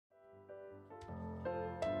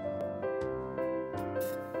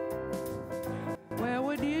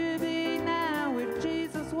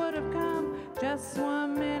just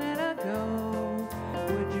 1 minute ago?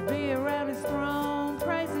 Would you be around his throne,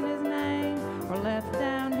 praising his name, or left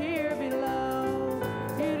down here below?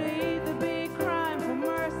 You'd either be crying for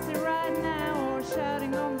mercy right now, or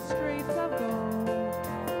shouting on the streets of gold.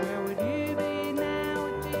 Where would you be now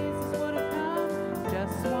if Jesus would have come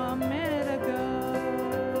just 1 minute ago?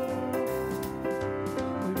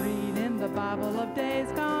 We read in the Bible of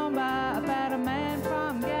days gone by about a man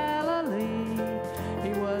from Galilee.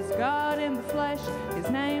 He was God in the flesh, his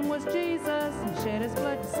name was Jesus. He shed his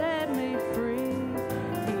blood to set me free.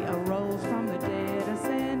 He arose from the dead,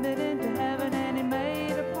 ascended into heaven, and he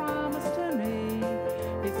made a promise to me.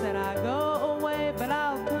 He said, I go away, but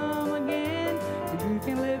I'll come again, so you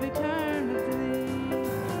can live eternity.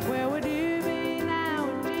 Where would you be now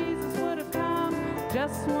if Jesus would have come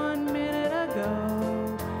just 1 minute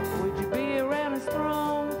ago? Would you be around his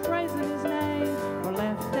throne, praising his name, or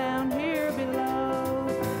left down here below?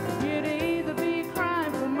 You'd either be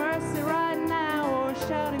crying for mercy right now, or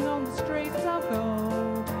shouting on the streets of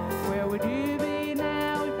gold. Where would you be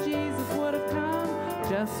now if Jesus would have come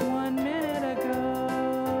just 1 minute ago?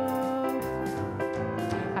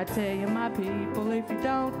 I tell you, my people, if you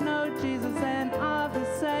don't know Jesus and of his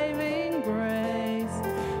saving grace,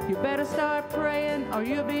 you better start praying or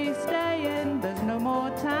you'll be staying. There's no more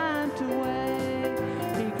time to wait.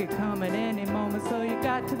 He could come at any moment, so you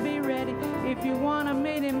got to be ready if you want to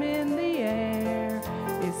meet him in the air.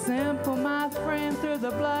 It's simple, my friend, through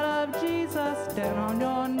the blood of Jesus, down on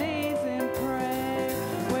your knees in prayer.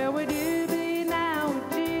 Where would you be now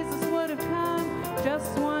if Jesus would have come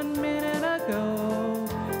just 1 minute ago?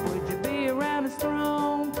 Would you be around his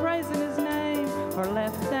throne, praising his name, or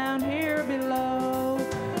left down here below?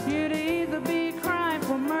 You'd either be crying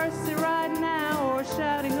for mercy right now, or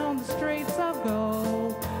shouting on the streets of